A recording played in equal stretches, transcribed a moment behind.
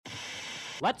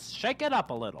Let's shake it up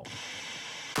a little.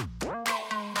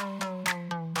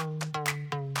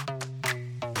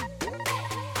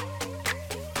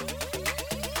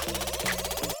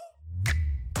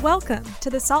 Welcome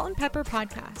to the Salt and Pepper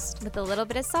Podcast. With a little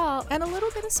bit of salt And a little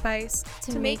bit of spice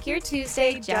to make your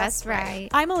Tuesday just right.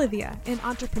 I'm Olivia, an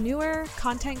entrepreneur,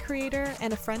 content creator,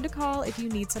 and a friend to call if you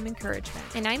need some encouragement.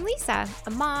 And I'm Lisa,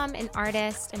 a mom, an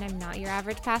artist, and I'm not your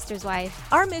average pastor's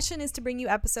wife. Our mission is to bring you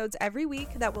episodes every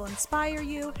week that will inspire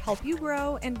you, help you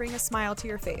grow, and bring a smile to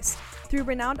your face through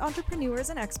renowned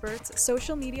entrepreneurs and experts,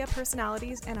 social media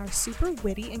personalities, and our super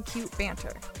witty and cute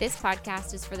banter. This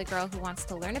podcast is for the girl who wants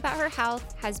to learn about her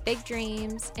health, has big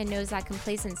dreams, and knows that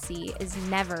complacency is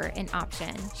never an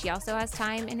option. She also has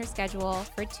time in her schedule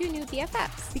for 2 new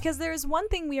BFFs. Because there is one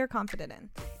thing we are confident in.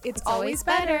 It's always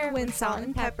better when salt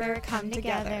and pepper come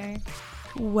together.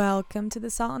 Welcome to the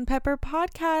Salt and Pepper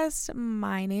Podcast.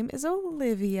 My name is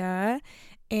Olivia,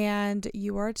 and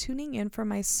you are tuning in for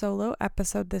my solo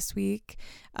episode this week.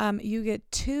 You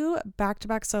get 2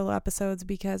 back-to-back solo episodes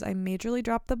because I majorly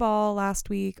dropped the ball last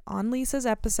week on Lisa's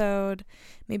episode.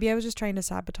 Maybe I was just trying to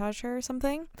sabotage her or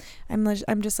something.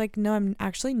 I'm just like, no, I'm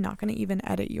actually not going to even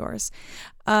edit yours.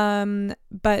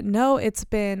 But no, it's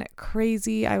been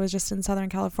crazy. I was just in Southern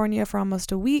California for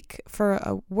almost a week for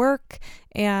a work,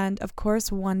 and of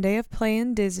course, one day of play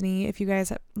in Disney. If you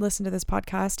guys listen to this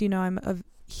podcast, you know I'm a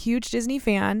huge Disney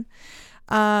fan.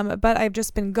 But I've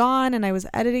just been gone, and I was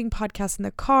editing podcasts in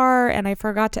the car, and I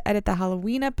forgot to edit the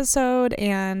Halloween episode,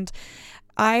 and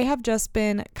I have just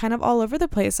been kind of all over the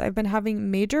place. I've been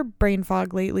having major brain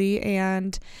fog lately,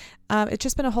 and it's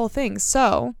just been a whole thing.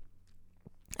 So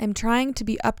I'm trying to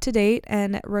be up to date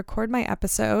and record my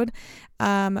episode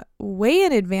way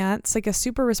in advance, like a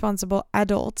super responsible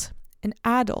adult.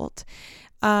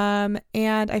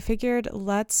 And I figured,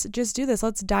 let's just do this.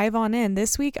 Let's dive on in.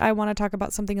 This week, I want to talk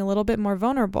about something a little bit more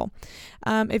vulnerable.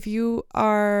 If you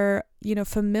are,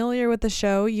 familiar with the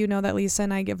show, you know that Lisa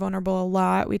and I get vulnerable a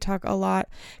lot. We talk a lot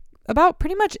about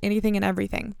pretty much anything and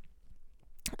everything.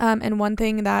 And one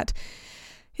thing that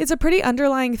is a pretty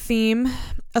underlying theme,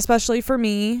 especially for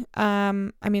me,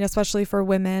 especially for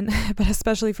women, but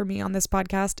especially for me on this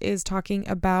podcast, is talking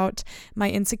about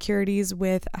my insecurities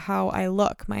with how I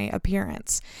look, my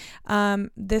appearance.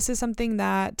 This is something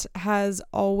that has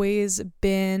always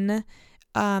been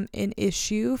an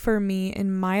issue for me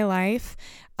in my life.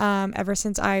 Ever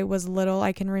since I was little,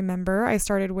 I can remember I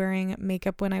started wearing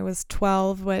makeup when I was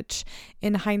 12, which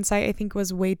in hindsight, I think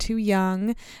was way too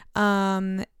young.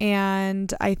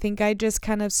 And I think I just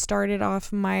kind of started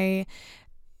off my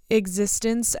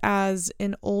existence as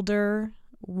an older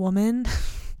woman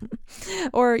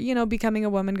or, becoming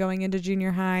a woman going into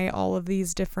junior high, all of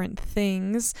these different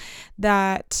things,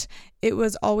 that it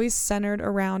was always centered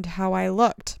around how I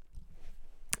looked.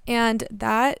 And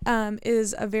that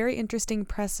is a very interesting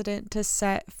precedent to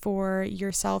set for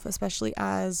yourself, especially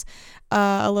as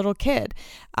a little kid.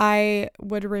 I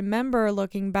would remember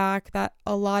looking back that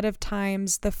a lot of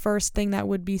times the first thing that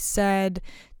would be said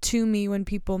to me when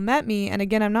people met me, and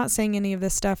again, I'm not saying any of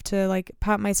this stuff to like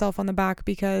pat myself on the back,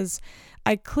 because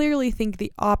I clearly think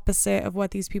the opposite of what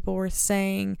these people were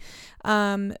saying.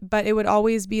 But it would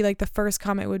always be like the first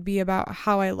comment would be about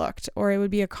how I looked, or it would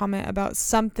be a comment about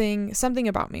something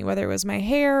about me, whether it was my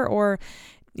hair or,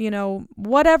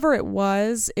 whatever it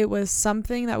was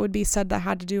something that would be said that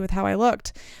had to do with how I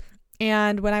looked.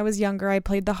 And when I was younger, I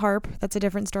played the harp. That's a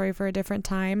different story for a different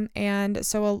time. And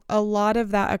so a lot of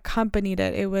that accompanied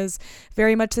it. It was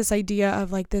very much this idea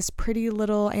of like this pretty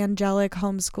little angelic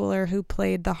homeschooler who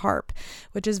played the harp,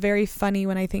 which is very funny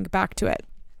when I think back to it.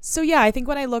 So yeah, I think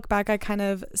when I look back, I kind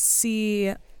of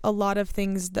see a lot of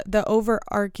things, the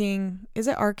overarching, is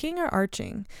it arcing or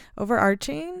arching?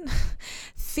 Overarching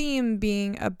theme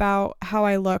being about how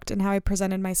I looked and how I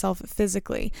presented myself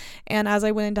physically. And as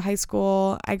I went into high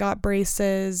school, I got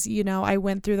braces. I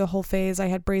went through the whole phase. I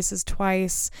had braces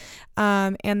twice.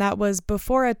 And that was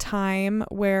before a time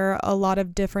where a lot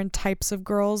of different types of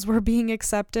girls were being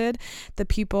accepted. The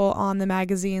people on the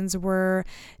magazines were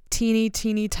teeny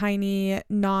tiny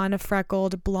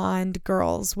non-freckled blonde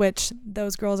girls, which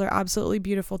those girls are absolutely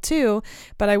beautiful too,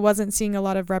 but I wasn't seeing a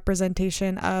lot of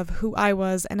representation of who I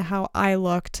was and how I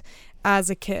looked as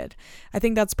a kid. I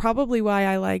think that's probably why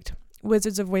I liked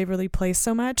Wizards of Waverly Place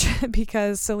so much,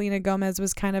 because Selena Gomez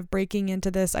was kind of breaking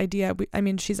into this idea. I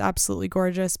mean, she's absolutely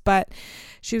gorgeous, but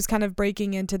she was kind of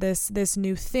breaking into this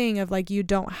new thing of like, you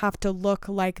don't have to look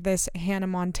like this Hannah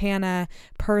Montana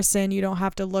person. You don't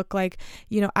have to look like,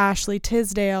 Ashley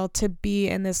Tisdale to be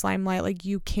in this limelight. Like,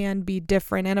 you can be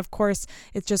different. And of course,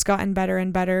 it's just gotten better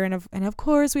and better. And of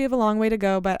course, we have a long way to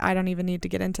go, but I don't even need to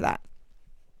get into that.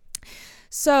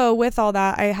 So with all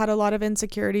that, I had a lot of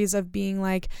insecurities of being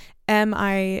like, am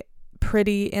I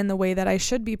pretty in the way that I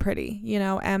should be pretty? You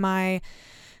know, am I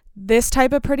this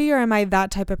type of pretty or am I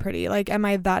that type of pretty? Like, am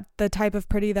I the type of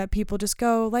pretty that people just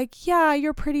go like, yeah,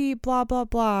 you're pretty, blah, blah,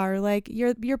 blah, or like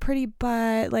you're pretty,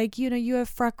 but like, you know, you have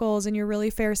freckles and you're really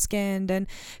fair skinned. And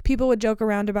people would joke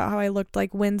around about how I looked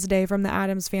like Wednesday from the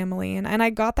Addams Family. And I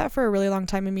got that for a really long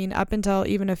time. I mean, up until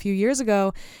even a few years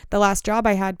ago, the last job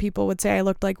I had, people would say I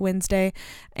looked like Wednesday.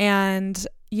 And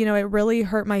you know, it really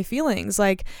hurt my feelings.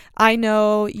 Like, I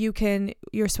know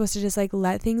you're supposed to just like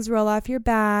let things roll off your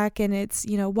back and it's,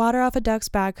 you know, water off a duck's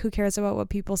back. Who cares about what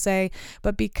people say?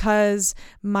 But because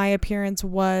my appearance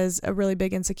was a really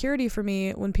big insecurity for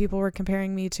me, when people were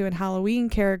comparing me to an Halloween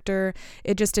character,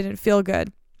 it just didn't feel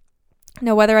good.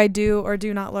 Now, whether I do or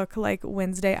do not look like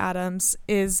Wednesday Addams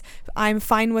I'm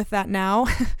fine with that now.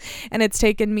 And it's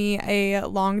taken me a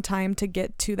long time to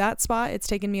get to that spot. It's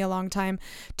taken me a long time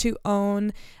to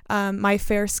own my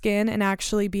fair skin and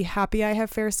actually be happy I have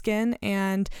fair skin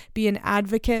and be an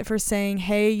advocate for saying,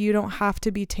 hey, you don't have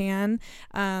to be tan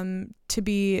to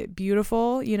be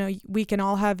beautiful. You know, we can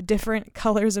all have different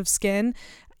colors of skin.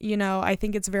 You know, I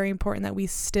think it's very important that we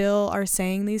still are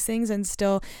saying these things and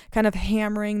still kind of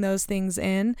hammering those things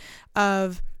in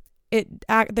of it.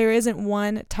 There isn't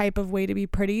one type of way to be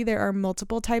pretty. There are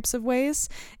multiple types of ways,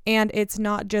 and it's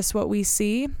not just what we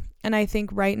see. And I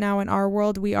think right now in our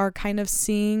world, we are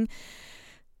seeing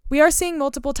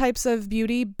multiple types of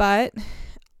beauty, but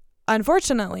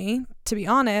unfortunately, to be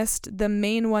honest, the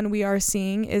main one we are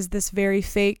seeing is this very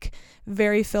fake,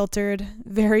 very filtered,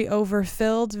 very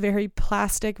overfilled, very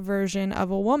plastic version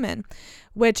of a woman,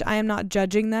 which I am not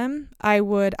judging them. I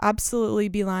would absolutely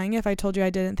be lying if I told you I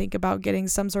didn't think about getting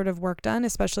some sort of work done,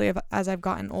 especially as I've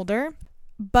gotten older.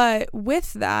 But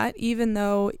with that, even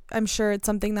though I'm sure it's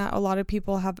something that a lot of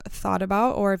people have thought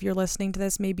about, or if you're listening to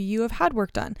this, maybe you have had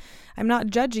work done. I'm not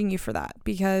judging you for that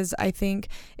because I think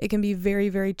it can be very,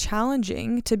 very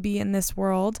challenging to be in this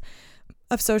world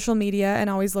of social media and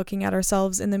always looking at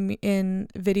ourselves in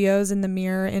videos, in the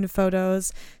mirror, in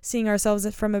photos, seeing ourselves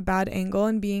from a bad angle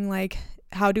and being like,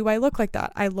 how do I look like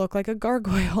that? I look like a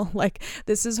gargoyle. Like,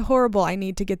 this is horrible. I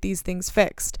need to get these things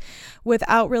fixed,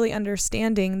 without really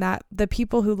understanding that the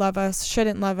people who love us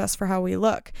shouldn't love us for how we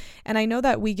look. And I know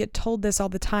that we get told this all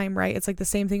the time, right? It's like the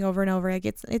same thing over and over. Like,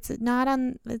 it's not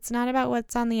about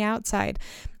what's on the outside.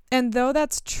 And though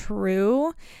that's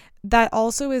true, that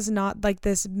also is not like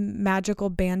this magical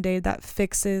band-aid that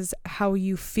fixes how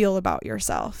you feel about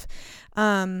yourself.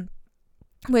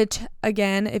 Which,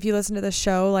 again, if you listen to the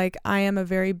show, like, I am a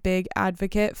very big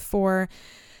advocate for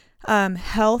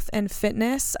health and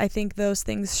fitness. I think those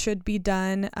things should be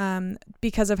done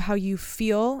because of how you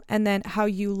feel, and then how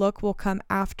you look will come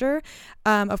after.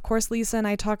 Of course, Lisa and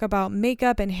I talk about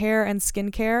makeup and hair and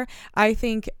skincare. I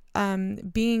think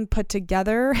being put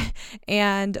together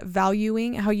and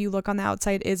valuing how you look on the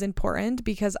outside is important,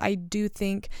 because I do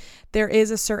think there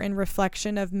is a certain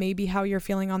reflection of maybe how you're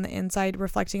feeling on the inside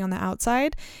reflecting on the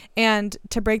outside. And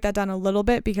to break that down a little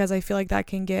bit, because I feel like that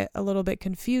can get a little bit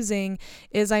confusing,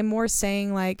 is I'm more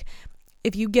saying like,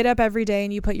 if you get up every day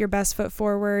and you put your best foot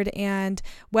forward, and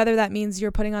whether that means you're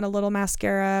putting on a little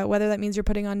mascara, whether that means you're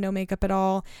putting on no makeup at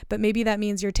all, but maybe that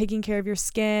means you're taking care of your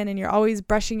skin and you're always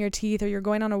brushing your teeth, or you're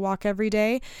going on a walk every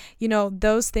day, you know,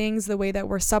 those things, the way that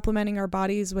we're supplementing our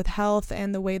bodies with health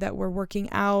and the way that we're working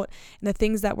out and the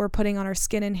things that we're putting on our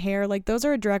skin and hair, like, those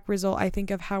are a direct result, I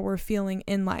think, of how we're feeling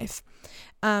in life.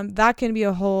 That can be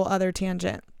a whole other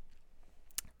tangent.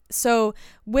 So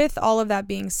with all of that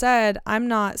being said, I'm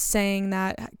not saying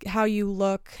that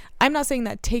I'm not saying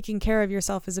that taking care of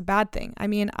yourself is a bad thing. I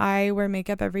mean, I wear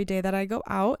makeup every day that I go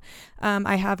out.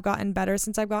 I have gotten better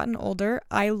since I've gotten older.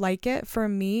 I like it. For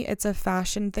me, it's a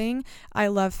fashion thing. I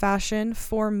love fashion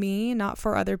for me, not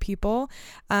for other people.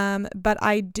 But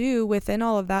I do, within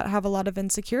all of that, have a lot of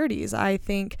insecurities. I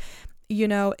think, you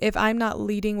know, if I'm not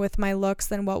leading with my looks,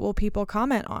 then what will people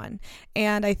comment on?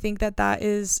 And I think that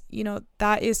is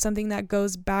something that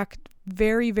goes back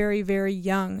very, very, very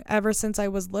young. Ever since I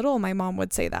was little, my mom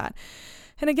would say that.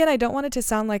 And again, I don't want it to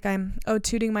sound like I'm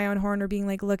tooting my own horn or being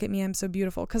like, look at me, I'm so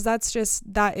beautiful, because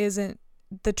that isn't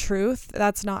the truth.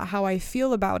 That's not how I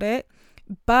feel about it.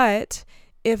 But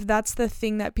if that's the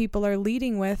thing that people are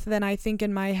leading with, then I think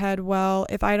in my head, well,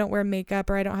 if I don't wear makeup,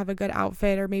 or I don't have a good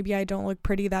outfit, or maybe I don't look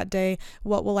pretty that day,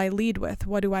 what will I lead with?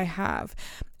 What do I have?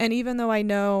 And even though I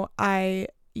know I,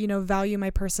 value my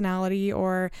personality,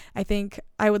 or I think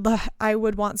I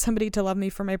would want somebody to love me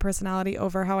for my personality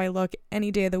over how I look any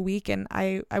day of the week. And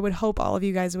I would hope all of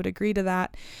you guys would agree to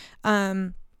that.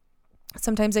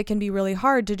 sometimes it can be really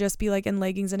hard to just be like in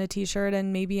leggings and a t-shirt,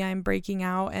 and maybe I'm breaking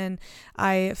out and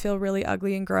I feel really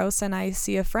ugly and gross, and I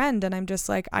see a friend and I'm just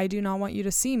like, I do not want you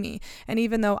to see me. And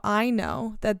even though I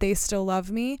know that they still love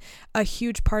me, a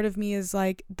huge part of me is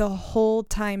like the whole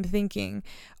time thinking,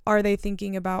 are they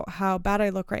thinking about how bad I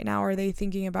look right now? Are they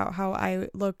thinking about how I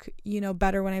look,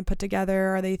 better when I'm put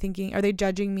together? Are they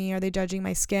judging me? Are they judging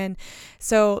my skin?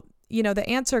 So the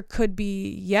answer could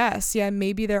be yes. Yeah,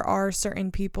 maybe there are certain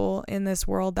people in this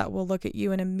world that will look at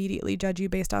you and immediately judge you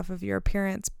based off of your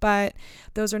appearance, but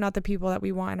those are not the people that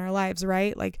we want in our lives,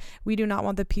 right? Like, we do not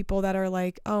want the people that are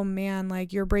like, oh man,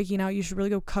 like, you're breaking out, you should really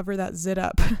go cover that zit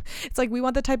up. It's like, we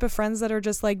want the type of friends that are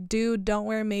just like, dude, don't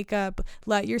wear makeup,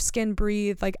 let your skin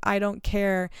breathe, like, I don't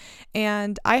care.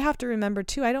 And I have to remember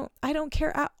too, I don't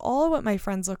care at all what my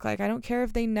friends look like. I don't care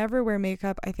if they never wear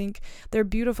makeup. I think they're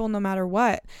beautiful no matter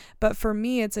what. But for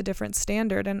me, it's a different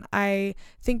standard. And I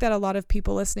think that a lot of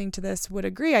people listening to this would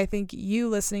agree. I think you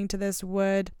listening to this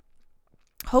would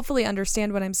hopefully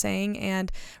understand what I'm saying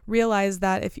and realize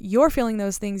that if you're feeling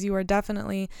those things, you are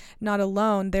definitely not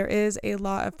alone. There is a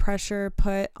lot of pressure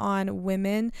put on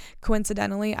women.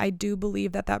 Coincidentally, I do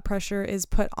believe that pressure is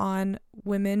put on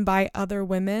women by other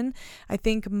women. I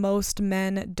think most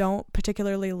men don't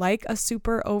particularly like a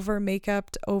super over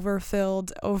makeuped,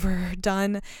 overfilled,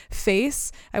 overdone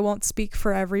face. I won't speak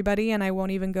for everybody, and I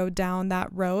won't even go down that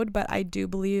road, but I do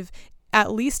believe, at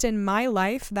least in my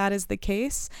life, that is the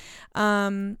case.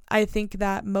 I think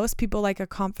that most people like a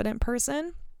confident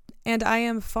person, and I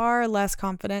am far less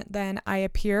confident than I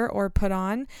appear or put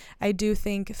on. I do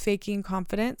think faking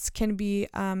confidence can be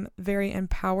very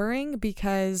empowering,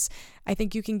 because I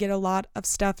think you can get a lot of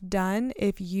stuff done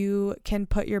if you can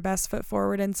put your best foot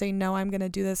forward and say, no, I'm going to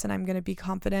do this, and I'm going to be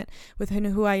confident with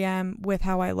who I am, with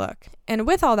how I look. And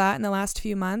with all that, in the last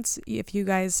few months, if you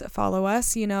guys follow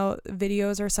us,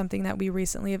 videos are something that we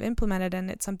recently have implemented, and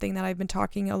it's something that I've been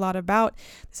talking a lot about.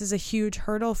 This is a huge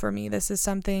hurdle for me. This is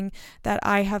something that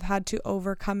I have had to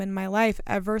overcome in my life.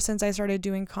 Ever since I started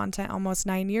doing content almost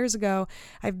 9 years ago,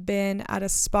 I've been at a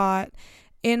spot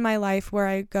in my life where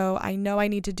I go, I know I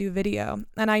need to do video.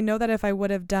 And I know that if I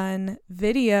would have done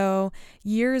video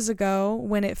years ago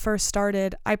when it first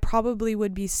started, I probably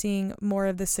would be seeing more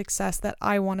of the success that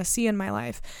I want to see in my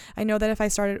life. I know that if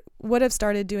I would have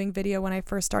started doing video when I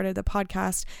first started the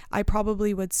podcast, I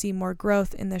probably would see more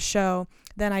growth in the show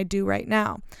than I do right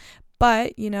now.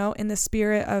 But, in the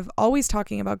spirit of always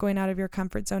talking about going out of your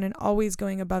comfort zone and always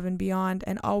going above and beyond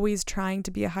and always trying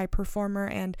to be a high performer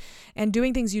and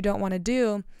doing things you don't want to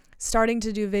do, starting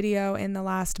to do video in the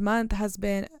last month has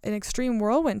been an extreme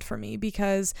whirlwind for me,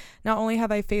 because not only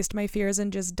have I faced my fears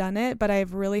and just done it, but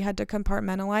I've really had to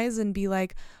compartmentalize and be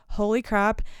like, holy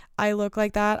crap, I look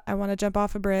like that. I want to jump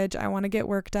off a bridge. I want to get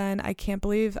work done. I can't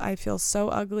believe I feel so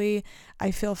ugly. I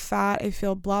feel fat. I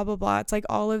feel blah, blah, blah. It's like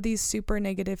all of these super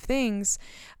negative things.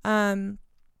 But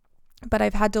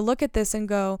I've had to look at this and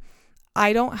go,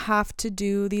 I don't have to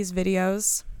do these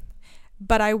videos,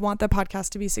 but I want the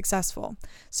podcast to be successful.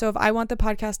 So if I want the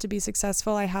podcast to be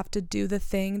successful, I have to do the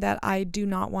thing that I do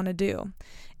not want to do.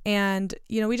 And,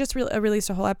 we just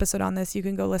released a whole episode on this. You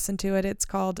can go listen to it. It's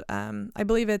called, I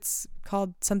believe it's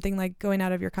called something like going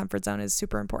out of your comfort zone is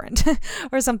super important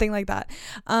or something like that.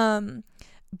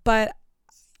 But,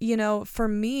 for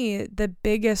me, the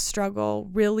biggest struggle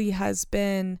really has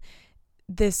been,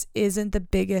 this isn't the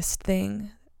biggest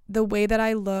thing. The way that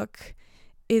I look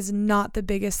is not the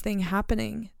biggest thing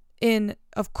happening in,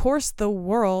 of course, the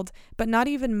world, but not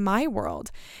even my world.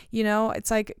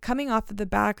 It's like coming off of the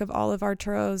back of all of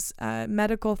Arturo's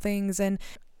medical things and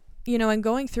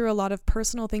going through a lot of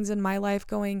personal things in my life,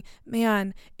 going,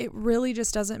 man, it really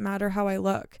just doesn't matter how I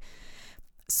look.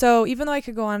 So even though I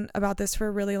could go on about this for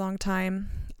a really long time,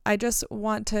 I just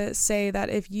want to say that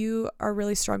if you are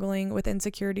really struggling with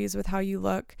insecurities with how you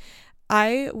look,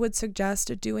 I would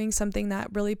suggest doing something that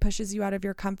really pushes you out of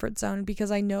your comfort zone, because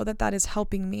I know that is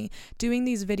helping me. Doing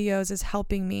these videos is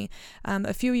helping me.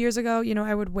 A few years ago,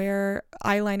 I would wear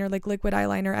eyeliner, like liquid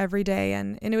eyeliner, every day.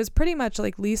 And it was pretty much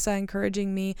like Lisa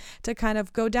encouraging me to kind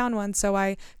of go down one. So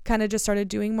I kind of just started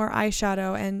doing more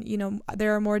eyeshadow. And,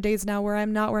 there are more days now where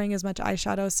I'm not wearing as much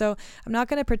eyeshadow. So I'm not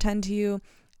going to pretend to you,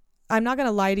 I'm not going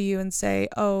to lie to you and say,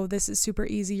 oh, this is super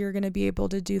easy. You're going to be able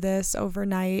to do this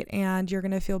overnight and you're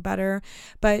going to feel better.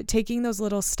 But taking those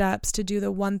little steps to do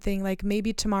the one thing, like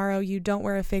maybe tomorrow you don't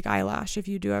wear a fake eyelash if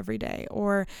you do every day,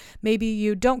 or maybe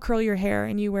you don't curl your hair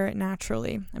and you wear it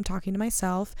naturally. I'm talking to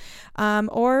myself.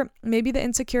 Or maybe the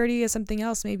insecurity is something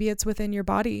else. Maybe it's within your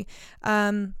body.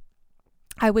 I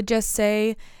would just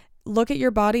say, look at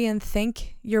your body and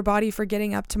thank your body for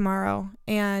getting up tomorrow.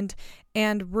 And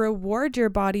and reward your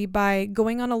body by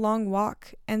going on a long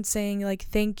walk and saying like,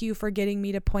 thank you for getting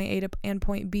me to point A and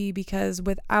point B, because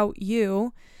without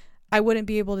you, I wouldn't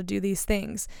be able to do these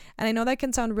things. And I know that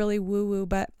can sound really woo-woo,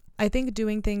 but I think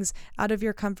doing things out of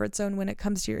your comfort zone when it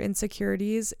comes to your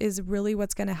insecurities is really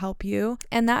what's going to help you.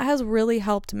 And that has really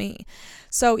helped me.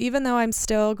 So even though I'm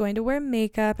still going to wear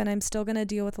makeup and I'm still going to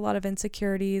deal with a lot of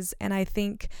insecurities, and I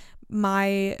think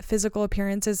my physical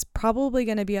appearance is probably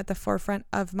going to be at the forefront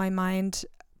of my mind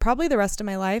probably the rest of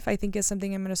my life, I think is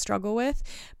something I'm going to struggle with,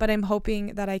 but I'm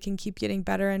hoping that I can keep getting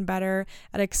better and better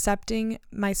at accepting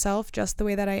myself just the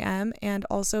way that I am, and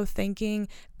also thanking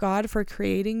God for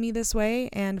creating me this way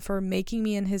and for making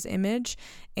me in his image,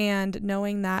 and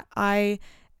knowing that I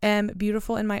am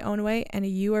beautiful in my own way and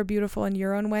you are beautiful in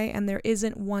your own way, and there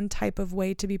isn't one type of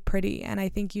way to be pretty. And I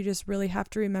think you just really have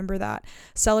to remember that.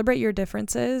 Celebrate your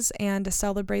differences and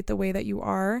celebrate the way that you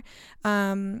are.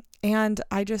 And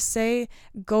I just say,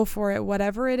 go for it.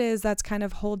 Whatever it is that's kind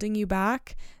of holding you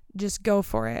back, just go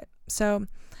for it. So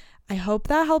I hope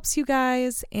that helps you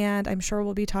guys, and I'm sure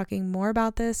we'll be talking more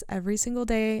about this every single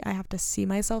day. I have to see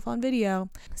myself on video.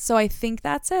 So I think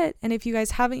that's it. And if you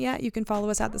guys haven't yet, you can follow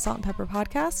us at the Salt and Pepper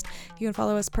Podcast. You can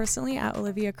follow us personally at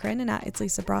Olivia Crin and at It's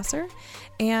Lisa Brosser.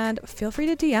 And feel free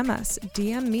to DM us.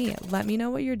 DM me. Let me know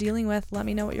what you're dealing with. Let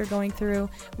me know what you're going through.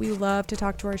 We love to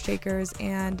talk to our shakers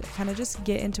and kind of just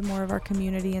get into more of our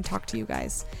community and talk to you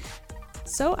guys.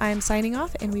 So I'm signing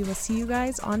off, and we will see you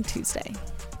guys on Tuesday.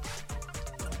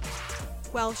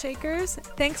 Well, Shakers,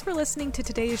 thanks for listening to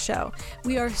today's show.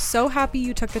 We are so happy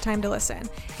you took the time to listen.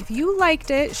 If you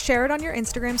liked it, share it on your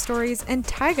Instagram stories and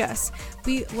tag us.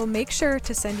 We will make sure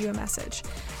to send you a message.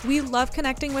 We love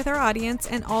connecting with our audience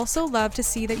and also love to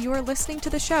see that you are listening to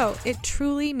the show. It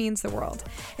truly means the world.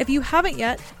 If you haven't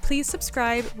yet, please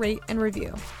subscribe, rate, and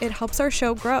review. It helps our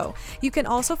show grow. You can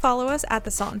also follow us at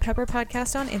the Salt and Pepper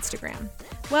Podcast on Instagram.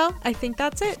 Well, I think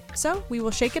that's it. So we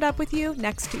will shake it up with you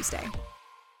next Tuesday.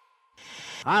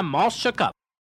 I'm all shook up.